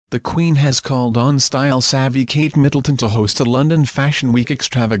the Queen has called on style-savvy Kate Middleton to host a London Fashion Week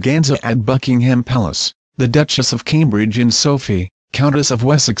extravaganza at Buckingham Palace. The Duchess of Cambridge and Sophie, Countess of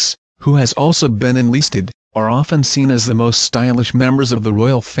Wessex, who has also been enlisted, are often seen as the most stylish members of the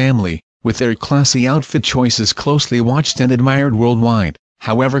royal family, with their classy outfit choices closely watched and admired worldwide.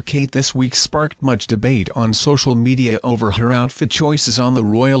 However, Kate this week sparked much debate on social media over her outfit choices on the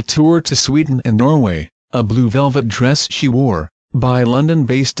royal tour to Sweden and Norway. A blue velvet dress she wore, by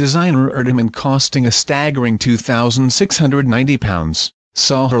London-based designer Erdem costing a staggering £2,690,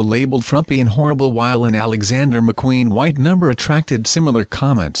 saw her labelled frumpy and horrible, while an Alexander McQueen white number attracted similar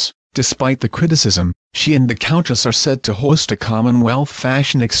comments. Despite the criticism, she and the Countess are set to host a Commonwealth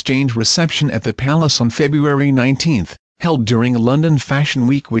Fashion Exchange reception at the Palace on February 19, held during London Fashion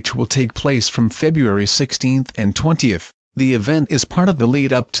Week, which will take place from February 16 and 20. The event is part of the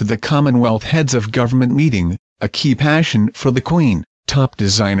lead-up to the Commonwealth Heads of Government meeting, a key passion for the Queen. Top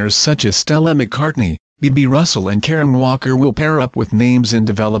designers such as Stella McCartney, B.B. Russell and Karen Walker will pair up with names in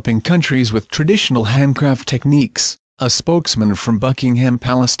developing countries with traditional handcraft techniques. A spokesman from Buckingham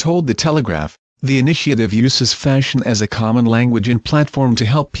Palace told The Telegraph, "The initiative uses fashion as a common language and platform to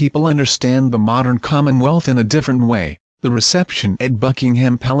help people understand the modern Commonwealth in a different way." The reception at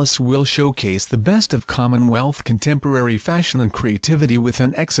Buckingham Palace will showcase the best of Commonwealth contemporary fashion and creativity, with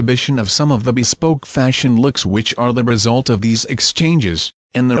an exhibition of some of the bespoke fashion looks which are the result of these exchanges,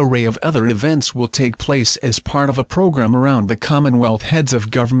 and an array of other events will take place as part of a program around the Commonwealth Heads of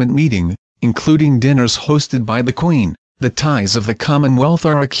Government meeting, including dinners hosted by the Queen. The ties of the Commonwealth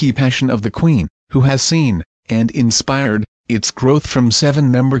are a key passion of the Queen, who has seen, and inspired, its growth from 7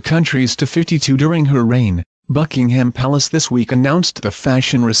 member countries to 52 during her reign. Buckingham Palace this week announced the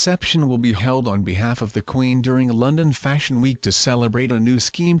fashion reception will be held on behalf of the Queen during London Fashion Week to celebrate a new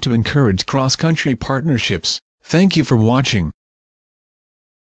scheme to encourage cross-country partnerships. Thank you for watching.